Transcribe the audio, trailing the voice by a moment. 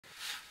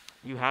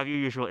You have your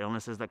usual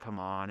illnesses that come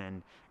on,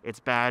 and it's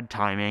bad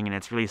timing, and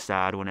it's really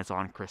sad when it's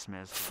on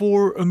Christmas.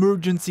 For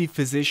emergency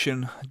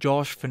physician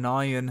Josh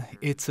Fanayan,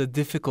 it's a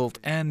difficult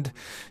end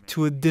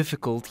to a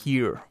difficult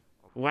year.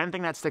 One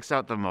thing that sticks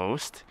out the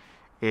most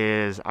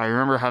is I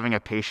remember having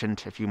a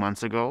patient a few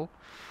months ago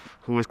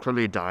who was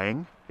clearly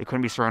dying. They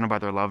couldn't be surrounded by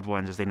their loved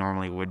ones as they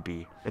normally would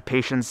be. The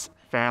patient's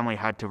family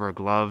had to wear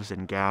gloves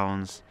and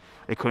gowns.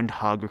 They couldn't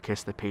hug or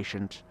kiss the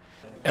patient.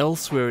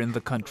 Elsewhere in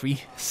the country,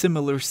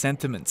 similar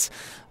sentiments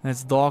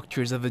as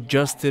doctors have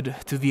adjusted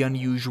to the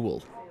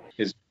unusual.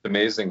 It's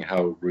amazing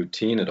how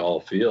routine it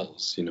all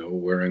feels,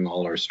 wearing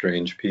all our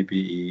strange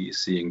PPE,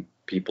 seeing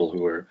people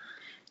who are,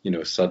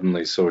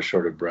 suddenly so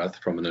short of breath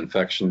from an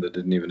infection that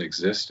didn't even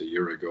exist a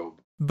year ago.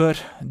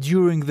 But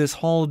during this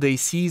holiday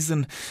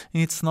season,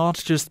 it's not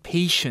just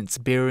patients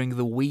bearing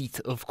the weight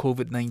of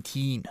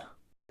COVID-19.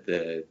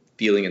 The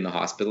feeling in the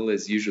hospital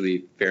is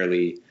usually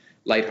fairly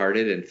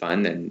lighthearted and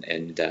fun,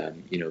 and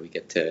we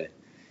get to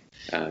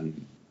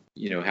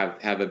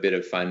have a bit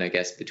of fun, I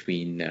guess,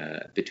 between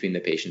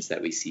the patients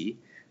that we see.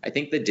 I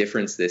think the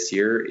difference this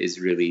year is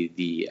really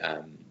the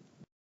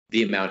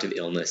amount of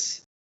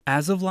illness.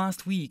 As of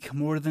last week,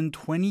 more than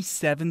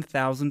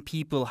 27,000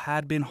 people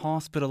had been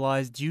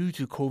hospitalized due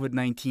to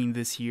COVID-19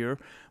 this year,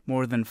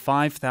 more than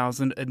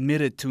 5,000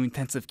 admitted to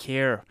intensive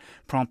care,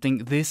 prompting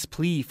this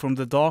plea from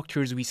the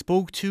doctors we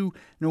spoke to,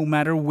 no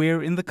matter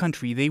where in the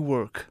country they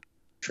work.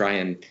 Try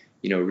and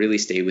really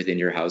stay within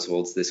your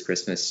households this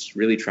Christmas.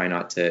 Really try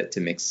not to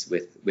mix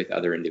with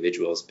other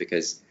individuals,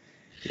 because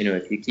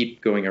if you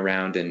keep going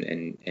around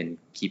and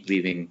keep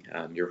leaving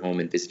your home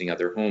and visiting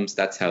other homes,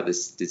 that's how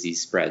this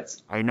disease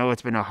spreads. I know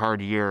it's been a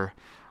hard year,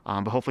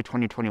 but hopefully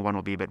 2021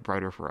 will be a bit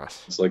brighter for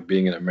us. It's like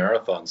being in a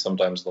marathon.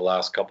 Sometimes the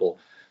last couple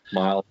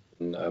miles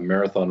in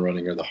marathon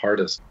running are the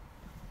hardest.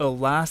 A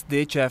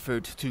last-ditch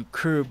effort to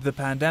curb the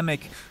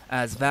pandemic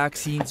as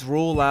vaccines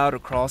roll out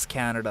across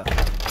Canada.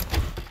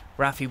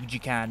 Rafi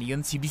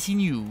Bujikanian, CBC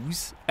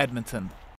News, Edmonton.